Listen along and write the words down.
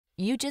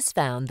You just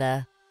found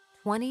the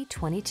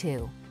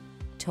 2022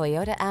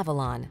 Toyota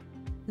Avalon.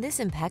 This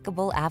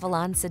impeccable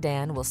Avalon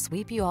sedan will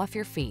sweep you off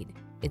your feet.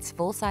 Its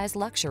full-size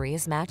luxury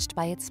is matched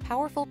by its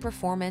powerful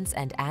performance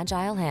and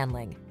agile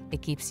handling.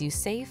 It keeps you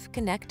safe,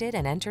 connected,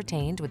 and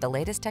entertained with the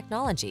latest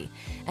technology,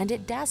 and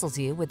it dazzles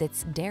you with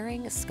its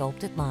daring,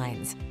 sculpted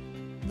lines.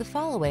 The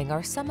following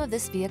are some of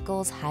this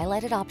vehicle's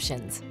highlighted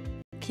options: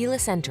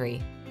 keyless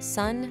entry,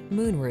 sun,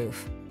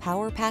 moonroof,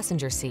 power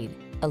passenger seat,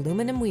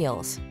 aluminum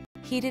wheels,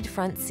 heated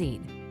front seat,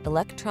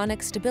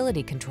 electronic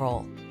stability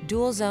control,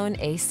 dual zone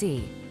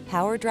AC,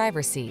 power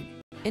driver seat,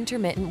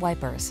 intermittent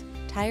wipers,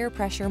 tire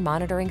pressure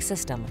monitoring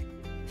system.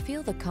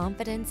 Feel the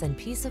confidence and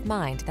peace of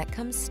mind that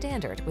comes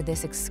standard with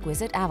this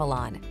exquisite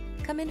Avalon.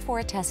 Come in for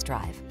a test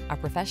drive. Our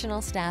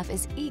professional staff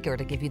is eager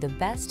to give you the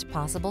best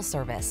possible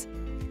service.